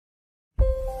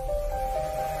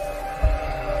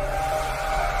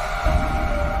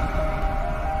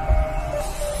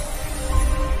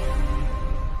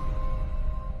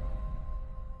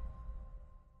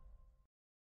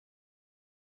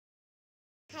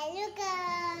Hello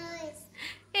guys.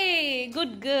 Hey,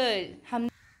 good girl.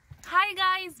 Hi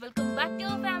guys, welcome back to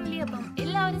our family. അപ്പം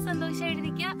എല്ലാവരും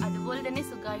സന്തോഷമായിട്ടിരിക്കുക, അതുപോലെ തന്നെ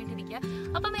സുഖമായിട്ടിരിക്കുക.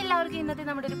 അപ്പം എല്ലാവർക്കും ഇന്നത്തെ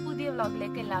നമ്മുടെ ഒരു പുതിയ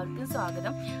വ്ളോഗിലേക്ക് എല്ലാവർക്കും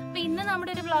സ്വാഗതം. അപ്പം ഇന്ന്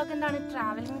നമ്മുടെ ഒരു വ്ളോഗ് എന്താണ്?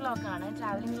 ട്രാവലിംഗ് വ്ളോഗാണ്.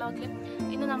 ട്രാവലിംഗ് വ്ളോഗിൽ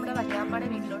ഇന്ന് നമ്മുടെ വല്യാപ്പാടെ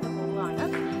വീട്ടിലോട്ട് പോവുകയാണ്.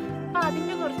 അപ്പം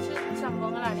അതിൻ്റെ കുറച്ച്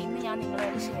സംഭവങ്ങളാണ് ഇന്ന് ഞാൻ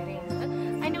നിങ്ങളുമായിട്ട് ഷെയർ ചെയ്യുന്നത്.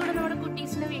 അതിൻ്റെ കൂടെ നമ്മുടെ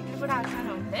കുട്ടീസിൻ്റെ വീട്ടിൽ കൂടെ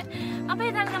ആക്കാനുണ്ട്. അപ്പം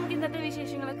ഏതാണ് നമുക്ക് ഇന്നത്തെ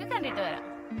വിശേഷങ്ങളൊക്കെ കണ്ടിട്ട് വരാം.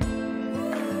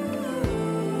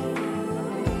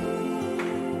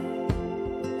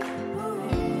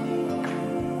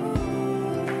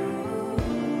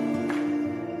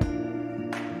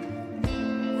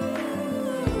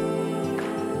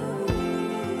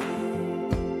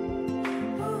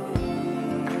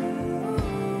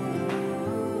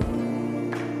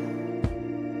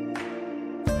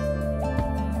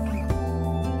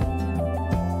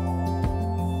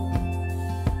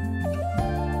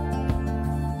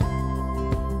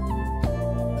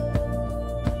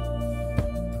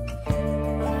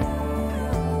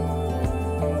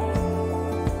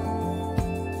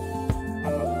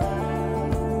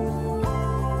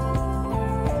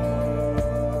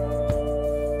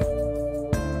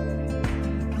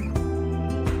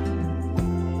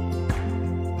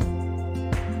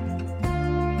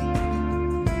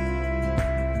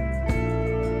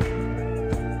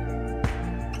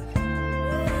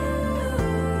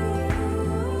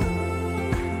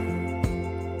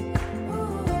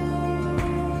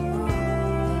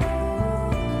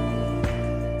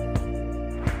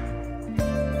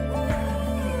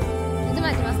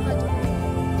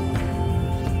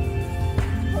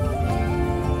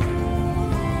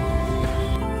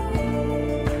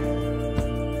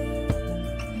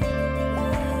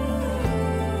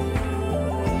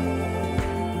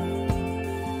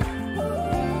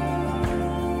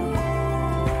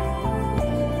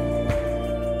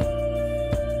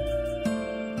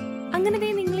 അങ്ങനെ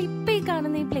നിങ്ങൾ ഇപ്പം ഈ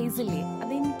കാണുന്ന ഈ പ്ലേസ് ഇല്ലേ,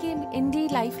 അതെനിക്ക് എൻ്റെ ഈ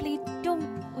ലൈഫിൽ ഏറ്റവും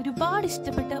ഒരുപാട്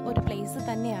ഇഷ്ടപ്പെട്ട ഒരു പ്ലേസ്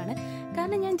തന്നെയാണ്.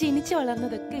 കാരണം ഞാൻ ജനിച്ചു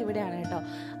വളർന്നതൊക്കെ ഇവിടെയാണ് കേട്ടോ.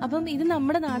 അപ്പം ഇത്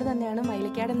നമ്മുടെ നാട് തന്നെയാണ്,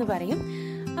 മൈലക്കാട് എന്ന് പറയും.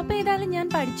 അപ്പോൾ ഏതായാലും ഞാൻ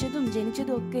പഠിച്ചതും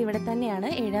ജനിച്ചതും ഒക്കെ ഇവിടെ തന്നെയാണ്.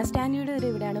 7ാം സ്റ്റാൻഡേർഡ് വരെ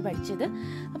ഇവിടെയാണ് പഠിച്ചത്.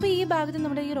 അപ്പോൾ ഈ ഭാഗത്ത്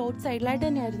നമ്മുടെ ഈ റോഡ് സൈഡിലായിട്ട്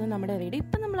തന്നെയായിരുന്നു നമ്മുടെ വീട്.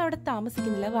 ഇപ്പം നമ്മൾ അവിടെ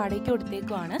താമസിക്കുന്നില്ല, വാടകയ്ക്ക്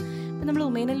കൊടുത്തേക്കുവാണ്. ഇപ്പം നമ്മൾ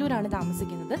ഉമേനല്ലൂരാണ്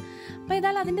താമസിക്കുന്നത്. അപ്പോൾ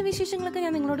ഏതായാലും അതിൻ്റെ വിശേഷങ്ങളൊക്കെ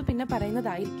ഞാൻ നിങ്ങളോട് പിന്നെ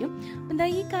പറയുന്നതായിരിക്കും. അപ്പം എന്താ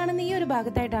ഈ കാണുന്ന ഈ ഒരു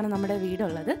ഭാഗത്തായിട്ടാണ് നമ്മുടെ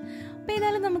വീടുള്ളത്. അപ്പോൾ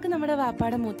ഏതായാലും നമുക്ക് നമ്മുടെ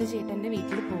വാപ്പാടെ മൂത്ത ചേട്ടൻ്റെ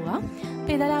വീട്ടിൽ പോവാം.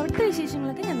 അപ്പോൾ ഏതായാലും അവിടുത്തെ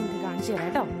വിശേഷങ്ങളൊക്കെ ഞാൻ നിങ്ങൾക്ക് കാണിച്ചു തരാം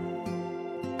കേട്ടോ.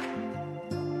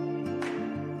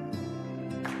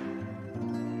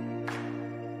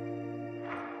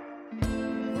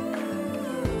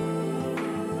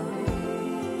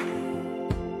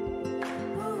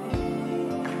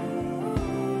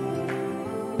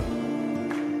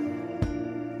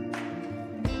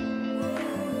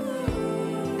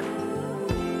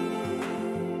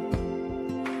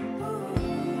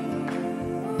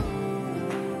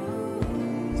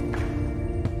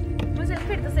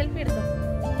 സെൽഫി എടുത്തോ.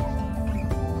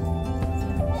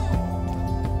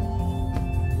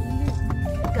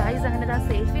 ഗായ്സ്, അങ്ങനെ ആ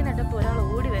സെൽഫി നട്ടപ്പോ ഒരാൾ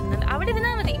ഓടി വരുന്നുണ്ട്. അവിടെ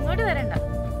ഇരുന്നാ മതി, ഇങ്ങോട്ട് വരണ്ട.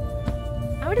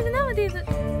 അവിടെ ഇരുന്നാ മതി. ഇത്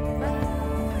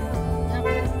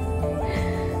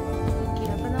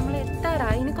അപ്പൊ നമ്മൾ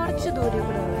എത്താറായി. ഇനി കുറച്ച് ദൂരം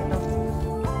കൂടെ ഉള്ളു കേട്ടോ.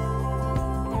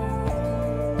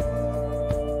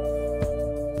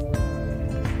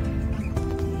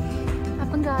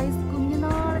 അപ്പം ഗായ്സ്,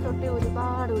 കുഞ്ഞുനാള് തൊട്ടേ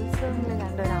ഒരുപാട് ഉത്സവങ്ങൾ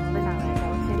കണ്ട ഒരു അമ്പലമാണ് കേട്ടോ.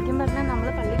 ശരിക്കും പറഞ്ഞാൽ നമ്മൾ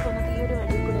പള്ളിയിൽ പോകുന്നത് ഈ ഒരു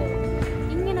വഴി കൂടെ ആയിരുന്നു.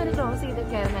 ഇങ്ങനെ ഒരു ക്രോസ്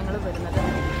ചെയ്തൊക്കെയായിരുന്നു ഞങ്ങൾ വരുന്നത്.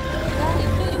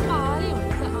 ഇവിടെ ഒരു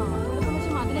പാലയുണ്ട്. ഇവിടെ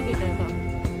കുറച്ച് മതിലൊക്കെ ഇട്ട് കേട്ടോ.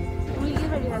 നമ്മൾ ഈ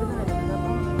വഴിയായിരുന്നു വരുന്നത്.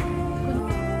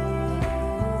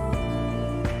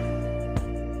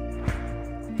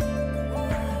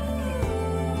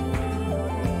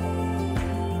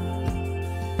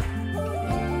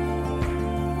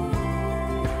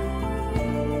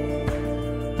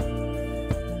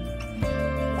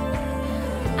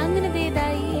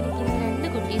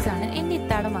 അപ്പം ാണ് എൻ്റെ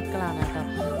ഇത്താടെ മക്കളാണ് കേട്ടോ.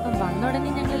 അപ്പം വന്ന ഉടനെ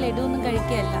ഞങ്ങൾ ലഡു ഒന്നും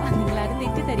കഴിക്കുകയല്ല, നിങ്ങളാരും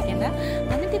തെറ്റിദ്ധരിക്കേണ്ട.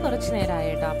 എന്നിട്ട് കുറച്ച് നേരമായി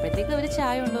കേട്ടോ. അപ്പോഴത്തേക്ക് അവർ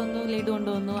ചായ കൊണ്ടുവന്നു, ലഡു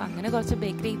കൊണ്ടുവന്നു, അങ്ങനെ കുറച്ച്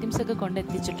ബേക്കറി ഐറ്റംസ് ഒക്കെ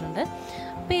കൊണ്ടെത്തിച്ചിട്ടുണ്ട്.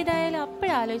 അപ്പോൾ ഏതായാലും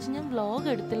അപ്പോഴാലോചിച്ച് ഞാൻ വ്ളോഗ്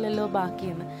എടുത്തില്ലല്ലോ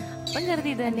ബാക്കിയെന്ന്. അപ്പം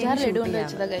കരുതി ഇത് തന്നെ ലഡു കൊണ്ട്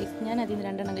വെച്ചതാ ഗൈസ്. ഞാൻ അതിൽ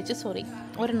നിന്ന് 2 കഴിച്ചു. സോറി,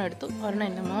 ഒരെണ്ണം എടുത്തു, ഒരെണ്ണം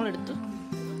എൻ്റെ മോളെടുത്തു,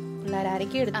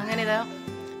 പിള്ളേരാരൊക്കെ എടുത്തു. അങ്ങനെ ഇതാ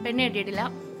പെണ്ണ് കെട്ടിയിട്ടില്ല,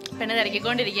 പെണ്ണ്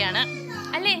തിരക്കിക്കൊണ്ടിരിക്കുകയാണ്.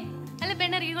 അല്ലേ അല്ലേ,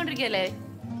 പെണ്ണ് ഇറക്കിക്കൊണ്ടിരിക്കുകയല്ലേ.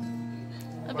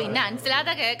 പിന്നെ മനസ്സിലാത്ത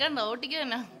കേൾക്കണ്ട, ഓട്ടിക്ക്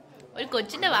തന്നെ ഒരു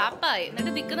കൊച്ചിന്റെ വാപ്പായി.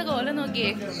 എന്നിട്ട് നിൽക്കുന്ന കോലം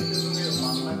നോക്കിയേ.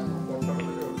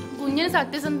 കുഞ്ഞിന്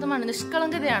സത്യസന്ധമാണ്,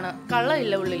 നിഷ്കളങ്കതയാണ്,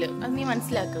 കള്ളമില്ല ഉള്ളില്. അത് നീ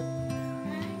മനസ്സിലാക്ക്.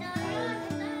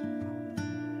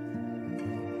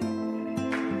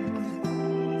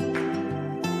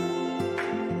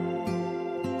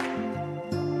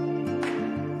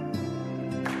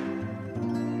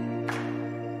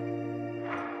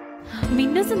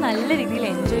 മിന്നൂസ് നല്ല രീതിയിൽ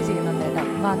എൻജോയ് ചെയ്യുന്നുണ്ട് കേട്ടോ.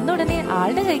 വന്ന ഉടനെ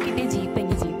ആളുടെ കൈ കിട്ടിയ ജീപ്പ്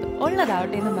എങ്കിൽ ജീപ്പ്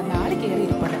ഉള്ളതാവട്ടെ എന്ന് പറഞ്ഞ ആൾ കയറി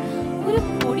ഇരിപ്പുണ്ട്. ഒരു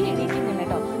പൊടി എണീക്കുന്നില്ല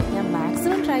കേട്ടോ. ഞാൻ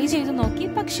മാക്സിമം ട്രൈ ചെയ്ത് നോക്കി,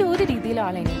 പക്ഷെ ഒരു രീതിയിലും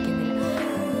ആൾ എണീക്കുന്നില്ല.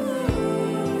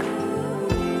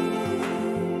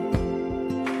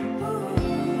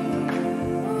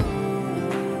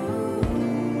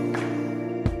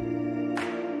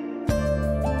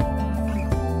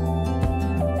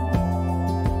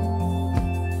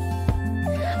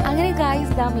 അങ്ങനെ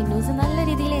ഗായ്സ് ദാ മിന്നൂസ് നല്ല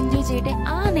രീതിയിൽ എൻജോയ് ചെയ്തിട്ട്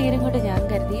ആ നേരം കൊണ്ട് ഞാൻ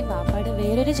കരുതി വാപ്പാട്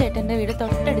വേറൊരു ചേട്ടൻ്റെ വീട്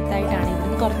തൊട്ടടുത്തായിട്ടാണ്,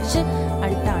 ഇവിടുന്ന് കുറച്ച്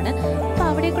അടുത്താണ്. അപ്പോൾ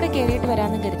അവിടെ കൂടെ കയറിയിട്ട്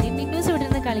വരാമെന്ന് കരുതി. മിന്നൂസ് ഇവിടെ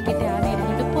നിന്ന് കളിക്കട്ടെ, ആ നേരം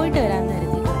കൊണ്ട് പോയിട്ട് വരാമെന്ന്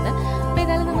കരുതിയിട്ടുണ്ട്. അപ്പോൾ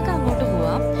ഏതായാലും നമുക്ക് അങ്ങോട്ട്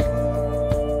പോവാം.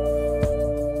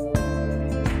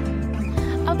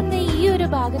 അപ്പം ഈ ഒരു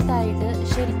ഭാഗത്തായിട്ട്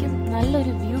ശരിക്കും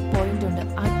നല്ലൊരു വ്യൂ പോയിന്റ് ഉണ്ട്.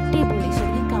 അടിപൊളി,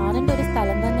 ശരിക്കും കാണേണ്ട ഒരു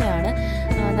സ്ഥലം തന്നെയാണ്.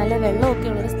 നല്ല വെള്ളമൊക്കെ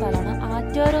ഉള്ളൊരു സ്ഥലമാണ്,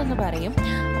 ആറ്റോരം എന്ന് പറയും.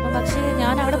 അപ്പം പക്ഷേ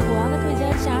ഞാൻ അവിടെ പോകാമെന്നൊക്കെ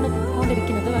വിചാരിച്ചാണ്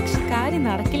പോയിക്കൊണ്ടിരിക്കുന്നത്. പക്ഷെ കാര്യം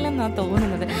നടക്കില്ലെന്നാണ്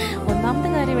തോന്നുന്നത്. ഒന്നാമത്തെ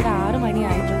കാര്യം ഇവിടെ 6 മണി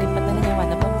ആയിട്ടുണ്ട് ഇപ്പം തന്നെ ഞാൻ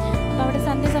വന്നപ്പം. അപ്പോൾ അവിടെ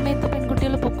സന്ധ്യ സമയത്ത്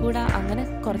പെൺകുട്ടികൾ പൊക്കൂടാ, അങ്ങനെ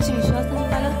കുറച്ച് വിശ്വാസങ്ങൾ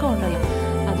പലർക്കും ഉണ്ടല്ലോ.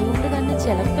 അതുകൊണ്ട് തന്നെ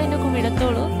ചിലപ്പോൾ എന്നെ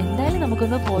വിടത്തോളൂ. എന്തായാലും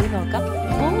നമുക്കൊന്ന് പോയി നോക്കാം.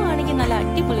 പോവുകയാണെങ്കിൽ നല്ല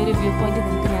അടിപൊളി ഒരു വ്യൂ പോയിന്റ്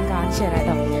നിങ്ങൾക്ക് ഞാൻ കാണിച്ചു തരാം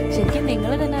കേട്ടോ. ശരിക്കും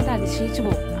നിങ്ങൾ തന്നെ അത് അതിശയിച്ചു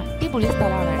പോകും. അടിപൊളി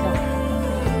സ്ഥലമാണ് കേട്ടോ.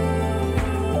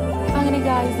 അങ്ങനെ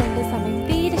ഗായ്സ് എൻ്റെ സമയം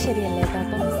തീരെ ശരിയല്ല കേട്ടോ.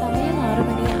 അപ്പം സമയം 6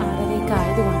 മണി 6:30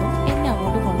 ആയതുകൊണ്ടും എന്നെ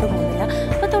അങ്ങോട്ട് കൊണ്ടുപോകുന്നില്ല.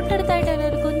 അപ്പോൾ തൊട്ടടുത്തായിട്ട്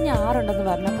ഒരു കുഞ്ഞാറുണ്ടെന്ന്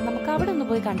പറഞ്ഞു. അപ്പം നമുക്ക് അവിടെ ഒന്ന്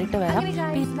പോയി കണ്ടിട്ട് വരാം.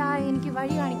 എനിക്ക്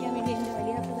വഴി കാണിക്കാൻ വേണ്ടി എൻ്റെ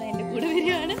വലിയാത്തത് എൻ്റെ കൂടെ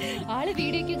വരികയാണ്. ആള്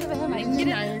വീഡിയോക്കൊക്കെ വരാൻ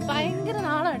ഭയങ്കര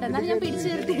നാളാണ്. എന്നാലും ഞാൻ പിടിച്ചു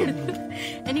നിർത്തി എടുത്തു.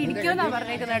 എന്നെ ഇടിക്കുമെന്നാ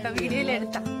പറഞ്ഞേക്കുന്നത് കേട്ടോ. വീഡിയോയിൽ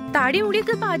എടുത്താ തടി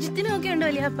മുടിയൊക്കെ ഇപ്പം അജിത്തിനും ഒക്കെ ഉണ്ട്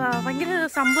വലിയപ്പ. ഭയങ്കര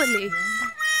സംഭവല്ലേ.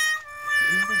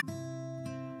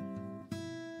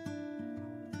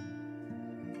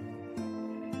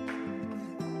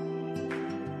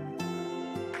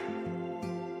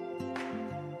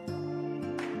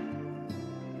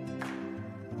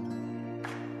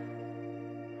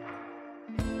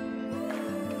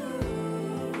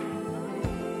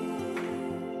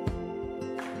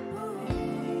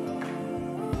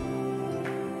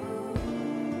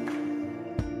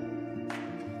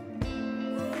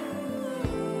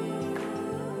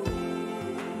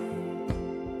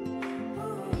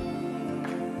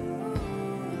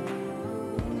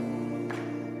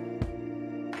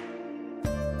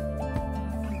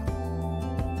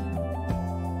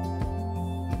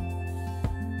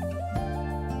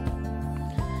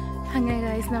 അങ്ങനെ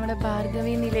ഗായ്സ് നമ്മുടെ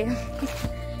ഭാർഗവി നിലയം.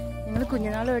 ഞങ്ങൾ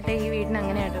കുഞ്ഞുനാൾ തൊട്ടേ ഈ വീടിന്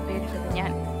അങ്ങനെയാട്ടോ പേരിട്ടത്.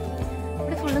 ഞാൻ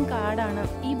ഇവിടെ ഫുള്ളും കാടാണ്.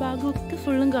 ഈ ഭാഗമൊക്കെ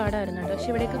ഫുള്ളും കാടായിരുന്നു കേട്ടോ. പക്ഷെ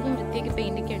ഇവിടെയൊക്കെ ഇപ്പം വൃത്തിയൊക്കെ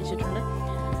പെയിൻ്റൊക്കെ അടിച്ചിട്ടുണ്ട്.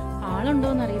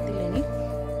 ആളുണ്ടോയെന്ന് അറിയത്തില്ല ഇനി.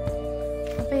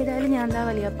 അപ്പോൾ ഏതായാലും ഞാൻ എന്താ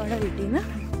വലിയപ്പാടെ വീട്ടിൽ നിന്ന്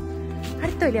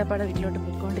അടുത്ത വലിയപ്പാടെ വീട്ടിലോട്ട്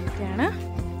പോയിക്കൊണ്ടിരിക്കുകയാണ്.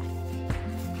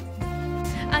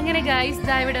 അങ്ങനെ ഗായ്സ്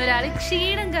ദാ ഇവിടെ ഒരാൾ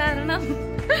ക്ഷീണം കാരണം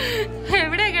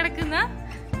എവിടെയാ കിടക്കുന്ന?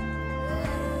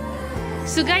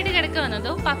 സുഖമായിട്ട് കിടക്കുവാണോ?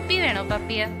 അതോ പപ്പി വേണോ?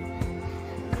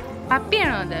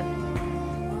 പപ്പിയാണോ അത്?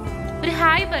 ഒരു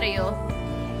ഹായ് പറയോ?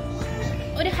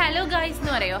 ഒരു ഹലോ ഗായ്സ്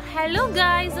എന്ന് പറയോ? ഹലോ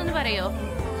ഗായ്സ് എന്ന് പറയോ?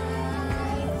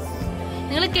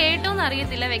 നിങ്ങൾ കേട്ടോന്ന്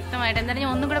അറിയത്തില്ല വ്യക്തമായിട്ട്. എന്തായാലും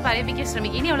ഞാൻ ഒന്നും കൂടെ പറയിപ്പിക്കാൻ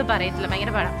ശ്രമിക്കും. ഇനി അവള് പറയത്തില്ല,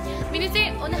 ഭയങ്കര പാടാം. മിനിസേ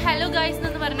ഒന്ന് ഹലോ ഗായ്സ്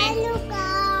എന്ന് പറഞ്ഞേ.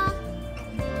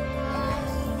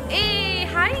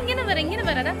 ഹായ് ഇങ്ങനെ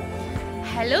പറ.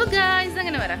 ഹലോ ഗായ്സ്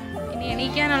അങ്ങനെ പറ. ഇനി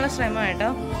എണീക്കാനുള്ള ശ്രമം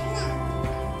കേട്ടോ.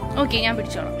 ഓക്കെ ഞാൻ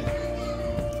പിടിച്ചോളാം.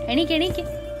 എണീക്ക്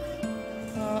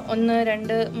 1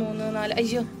 2 3 4.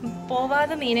 അയ്യോ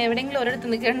പോവാതെ മീനെ എവിടെയെങ്കിലും ഒരിടത്ത്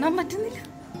നിന്ന് എണ്ണാൻ പറ്റുന്നില്ല.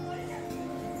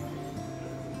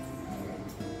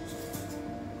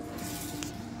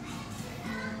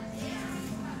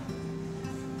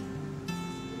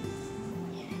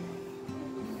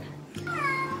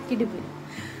 ഇടിപ്പോയി.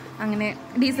 അങ്ങനെ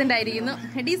ഡീസൻ്റ് ആയിരിക്കുന്നു.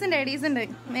 ഡീസൻ്റ്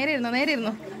നേരെ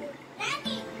ഇരുന്നു.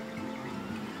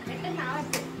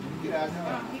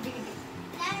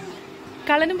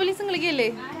 കള്ളനും പോലീസും കളിക്കല്ലേ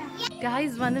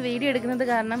ഗായ്സ്. വന്ന് വീഡിയോ എടുക്കുന്നത്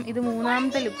കാരണം ഇത്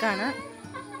 3ാമത്തെ ലുക്കാണ്.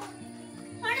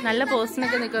 നല്ല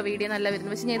പോസ്റ്റിനൊക്കെ നിൽക്കുക, വീഡിയോ നല്ല വരുന്നു.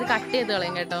 പക്ഷെ ഞാൻ ഇത് കട്ട് ചെയ്ത്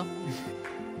കളയും കേട്ടോ.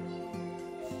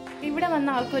 ഇവിടെ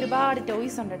വന്ന ആൾക്ക് ഒരുപാട്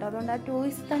ടോയ്സ് ഉണ്ട് കേട്ടോ. അതുകൊണ്ട് ആ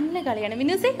ടോയ്സ് തന്നെ കളിയാണ്.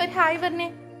 മിനുസേ ഒരു ഹായ് പറഞ്ഞേ.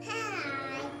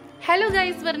 ഹലോ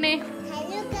ഗായ്സ് പറഞ്ഞേ.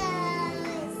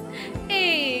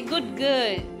 Good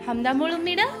girl. ഹംദ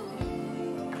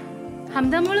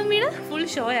മോളുമ്മീട ഫുൾ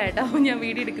ഷോ ആയിട്ടോ ഞാൻ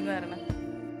വീഡിയോ എടുക്കുന്ന കാരണം.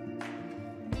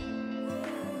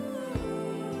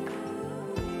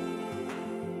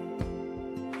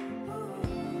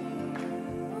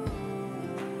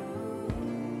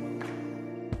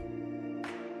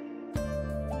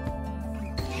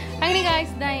 അങ്ങനെ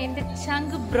ഗായ്സ് ദാ എന്റെ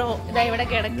ചങ്ക് ബ്രോ ഇതാ ഇവിടെ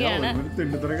കിടക്കുകയാണ്.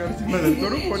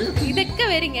 ഇതൊക്കെ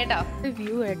വരും കേട്ടോ.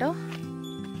 വ്യൂ കേട്ടോ.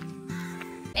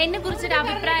 എന്നെ കുറിച്ചൊരു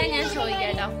അഭിപ്രായം ഞാൻ ചോദിക്കാം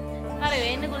കേട്ടോ. പറയൂ,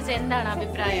 എന്നെ കുറിച്ച് എന്താണ്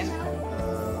അഭിപ്രായം?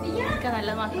 ഒക്കെ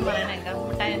നല്ലത് മാത്രം പറയണേക്കാം.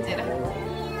 മുട്ടായി ചേരാ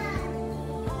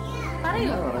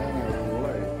പറയൂ.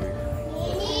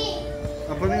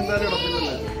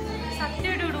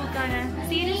 സത്യമായിട്ട് ഇടുക്കാണ്,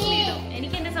 സീരിയസ്ലി ഇടും.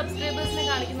 എനിക്ക് എന്റെ സബ്സ്ക്രൈബേഴ്സിനെ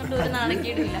കാണിക്കുന്നുണ്ട് ഒരു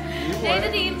നാണക്കേടില്ല. ഇത്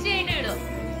തീർച്ചയായിട്ടും ഇടും.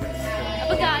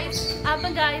 അപ്പൊ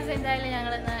ഗായ്സ് എന്തായാലും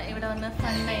ഞങ്ങൾ ഇവിടെ വന്ന്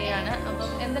ഫൺ ചെയ്യാണ്. അപ്പം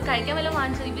എന്താ കഴിക്കാൻ വല്ല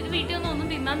വാങ്ങിച്ചത്? ഇവര് വീട്ടിൽ ഒന്നും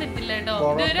തിന്നാൻ തരത്തില്ല കേട്ടോ.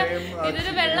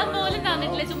 ഇതൊരു വെള്ളം പോലും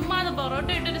തന്നിട്ടില്ല. ചുമ്മാ പൊറോട്ട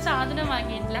ഇട്ടൊരു സാധനം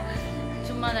വാങ്ങിയിട്ടില്ല.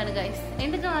 ചുമ്മാതാണ് ഗായ്സ്.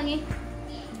 എന്തൊക്കെ വാങ്ങി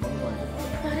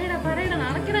പറയടാ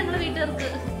നാളെ ഞങ്ങളെ വീട്ടുകാർക്ക്.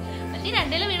 മറ്റേ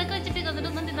രണ്ടേലും വീടൊക്കെ വെച്ചിട്ട്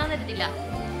എന്നിട്ടൊന്നും തിന്നാൻ തരത്തില്ല.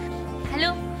 ഹലോ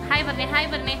ഹായ് പറഞ്ഞേ, ഹായ്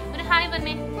പറഞ്ഞേ, ഒരു ഹായ്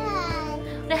പറഞ്ഞേ,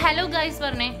 ഒരു ഹലോ ഗായ്സ്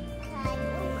പറഞ്ഞേ.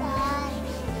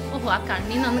 ഓഹോ ആ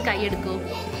കണ്ണീന്നൊന്ന് കൈയെടുക്കൂ.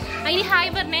 അതിന്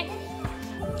ഹായ് പറഞ്ഞേ.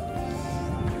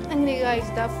 അങ്ങനെ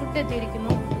ഗായ്സ് ഫുഡ്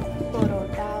എത്തിയിരിക്കുന്നു.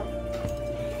 പൊറോട്ട,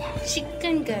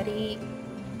 ചിക്കൻ കറി,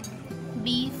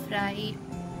 ബീഫ് ഫ്രൈ,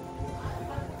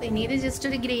 പിന്നെ ഇത് ജസ്റ്റ്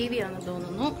ഒരു ഗ്രേവിയാണെന്ന്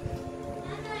തോന്നുന്നു.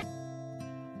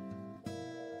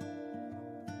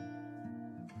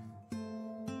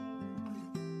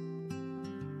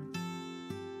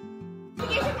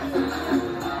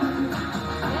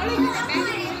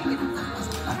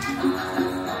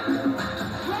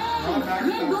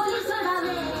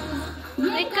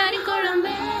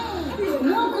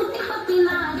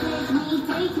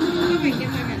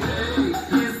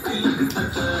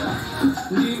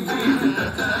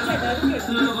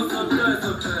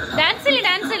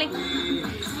 ഡാൻസ്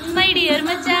മൈ ഡിയർ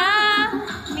മച്ചാ,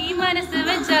 നീ മനസ്സ്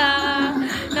വെച്ചാ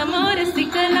നമ്മോ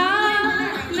രസിക്കലാം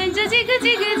നെഞ്ച ജിഗ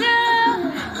ജിഗ ജാ.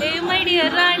 ഏ മൈ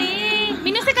ഡിയർ റാണി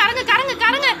മിനുസെ കറങ്ങ് കറങ്ങ്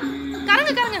കറങ്ങ്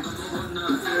കറങ്ങ് കറങ്ങ്.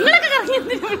 നിങ്ങളൊക്കെ കറങ്ങി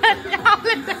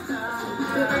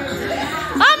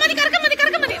ആ മതി കറക്കം മതി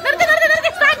കറക്കം മതി. നിർത്തി നിർത്തി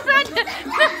നിർത്തി സ്റ്റാർട്ട് സ്റ്റാർട്ട്.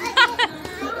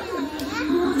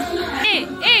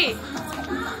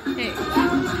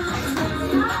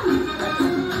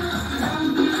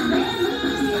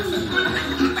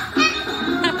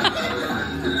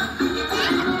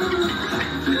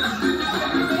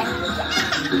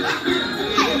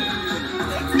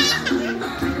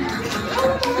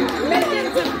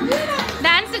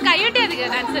 ഡാൻസ് കൈയൊട്ടി അധികം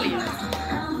ഡാൻസ് കളിക്കണം.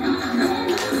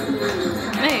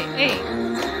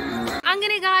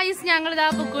 അങ്ങനെ ഗായ്സ് ഞങ്ങൾ ഇതാ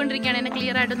പൊക്കോണ്ടിരിക്കുകയാണ്. എന്നെ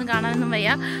ക്ലിയർ ആയിട്ടൊന്നും കാണാനൊന്നും വയ്യ.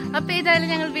 അപ്പൊ ഏതായാലും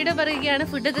ഞങ്ങൾ വീഡിയോ പറയുകയാണ്.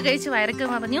 ഫുഡൊക്കെ കഴിച്ച് വയറൊക്കെ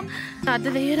മറിഞ്ഞു. അത്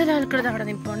വേറൊരാൾക്കുള്ളത് അവിടെ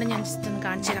നിൽപ്പുണ്ട്. ഞാൻ ജസ്റ്റ് ഒന്ന്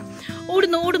കാണിച്ചു തരാം.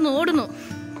 ഓടുന്നു ഓടുന്നു ഓടുന്നു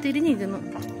തിരിഞ്ഞിരിക്കുന്നു.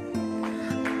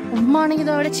 ഉമ്മാണെങ്കിൽ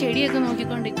ഇത് അവിടെ ചെടിയൊക്കെ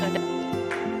നോക്കിക്കൊണ്ടിരിക്കട്ടെ.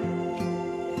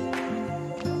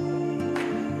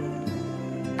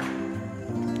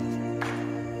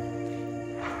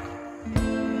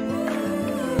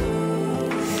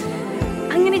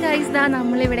 അങ്ങനെ ഗൈസ് ദാ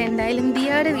നമ്മളിവിടെ എന്തായാലും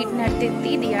ദിയയുടെ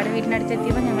വീട്ടിനടുത്തെത്തി. ദിയയുടെ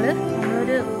വീട്ടിനടുത്തെത്തിയപ്പോൾ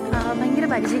നമ്മളൊരു ഭയങ്കര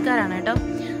പരിചയക്കാരാണ് കേട്ടോ.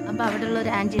 അപ്പോൾ അവിടെ ഉള്ള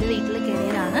ഒരു ആൻറ്റിയുടെ വീട്ടിൽ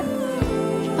കയറിയതാണ്.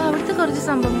 അപ്പോൾ അവിടുത്തെ കുറച്ച്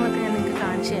സംഭവങ്ങളൊക്കെ ഞാൻ നിങ്ങൾക്ക്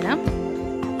കാണിച്ചു തരാം.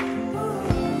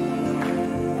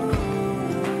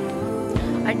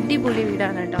 അടിപൊളി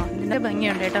വീടാണ് കേട്ടോ. ഇതിൻ്റെ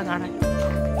ഭംഗിയുണ്ട് കേട്ടോ കാണാൻ.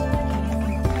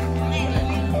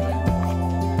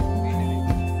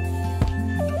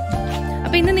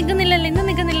 അപ്പൊ ഇന്ന് നിൽക്കുന്നില്ലല്ലേ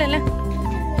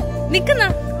നിക്കുന്ന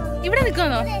ഇവിടെ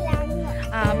നിൽക്കുന്നോ?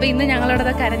 അപ്പൊ ഇന്ന് ഞങ്ങളോട്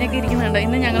കരഞ്ഞൊക്കെ ഇരിക്കുന്നുണ്ടോ?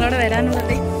 ഇന്ന് ഞങ്ങളോട്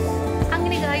വരാനുള്ളത്.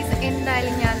 അങ്ങനെ ഗായ്സ്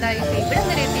എന്തായാലും ഞാൻ ഇവിടെ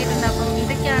വരെ എത്തിയിട്ടുണ്ട്. അപ്പം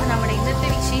ഇതൊക്കെയാണ് നമ്മുടെ ഇന്നത്തെ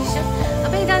വിശേഷം.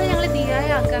 അപ്പൊ ഇതാണ് ഞങ്ങൾ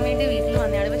ദിയായെ ആക്കാൻ വേണ്ടി വീട്ടിൽ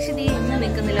വന്നതാണ്. പക്ഷെ ദിയ ഇന്ന്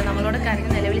നിൽക്കുന്നില്ല. നമ്മളോട് കരഞ്ഞ്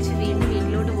നിലവിളിച്ച്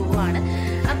വീട്ടിലോട്ട് പോവുകയാണ്.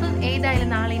 അപ്പം ഏതായാലും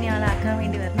നാളെ ഇനി ആളാക്കാൻ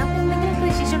വേണ്ടി വരണം. അപ്പൊ എന്തെങ്കിലും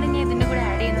വിശേഷം ഉണ്ടെങ്കിൽ ഇതിന്റെ കൂടെ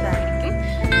ആഡ് ചെയ്യുന്നതായിരിക്കും.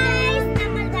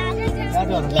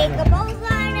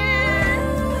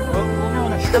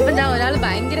 അപ്പൊ എന്താ ഒരാൾ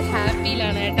ഭയങ്കര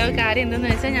ഹാപ്പിയിലാണ് കേട്ടോ. കാര്യം എന്താന്ന്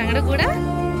വെച്ചാൽ ഞങ്ങളുടെ കൂടെ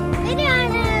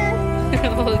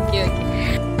ഓക്കെ ഓക്കെ.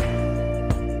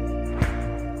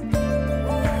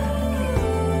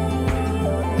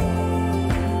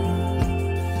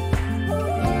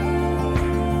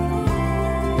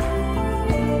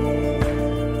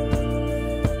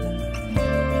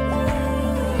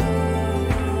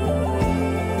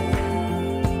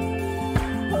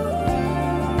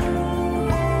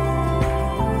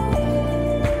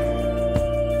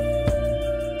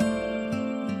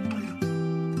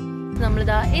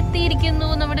 നമ്മളിതാ എത്തിയിരിക്കുന്നു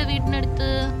നമ്മുടെ വീട്ടിനടുത്ത്.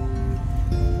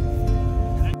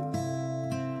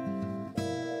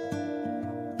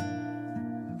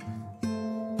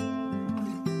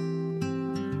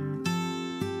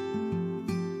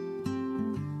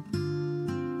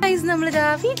 നമ്മളിതാ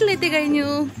വീട്ടിലെത്തി കഴിഞ്ഞു.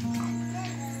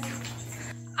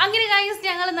 അങ്ങനെ ഗൈസ്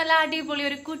ഞങ്ങൾ നല്ല അടിപൊളി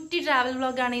ഒരു കുട്ടി ട്രാവൽ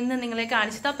വ്ലോഗാണ് ഇന്ന് നിങ്ങളെ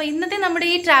കാണിച്ചത്. അപ്പൊ ഇന്നത്തെ നമ്മുടെ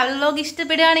ഈ ട്രാവൽ വ്ലോഗ്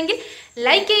ഇഷ്ടപ്പെടുകയാണെങ്കിൽ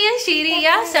ലൈക്ക് ചെയ്യുക, ഷെയർ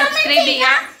ചെയ്യുക, സബ്സ്ക്രൈബ് ചെയ്യുക,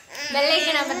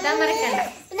 ബെല്ലൈക്കൺ അമർത്താൻ മറക്കണ്ട.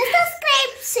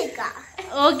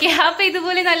 ഓക്കെ. അപ്പൊ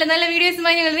ഇതുപോലെ നല്ല നല്ല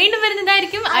വീഡിയോസുമായി ഞങ്ങൾ വീണ്ടും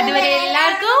വരുന്നതായിരിക്കും. അതുവരെ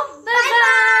എല്ലാവർക്കും ബൈ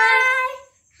ബൈ.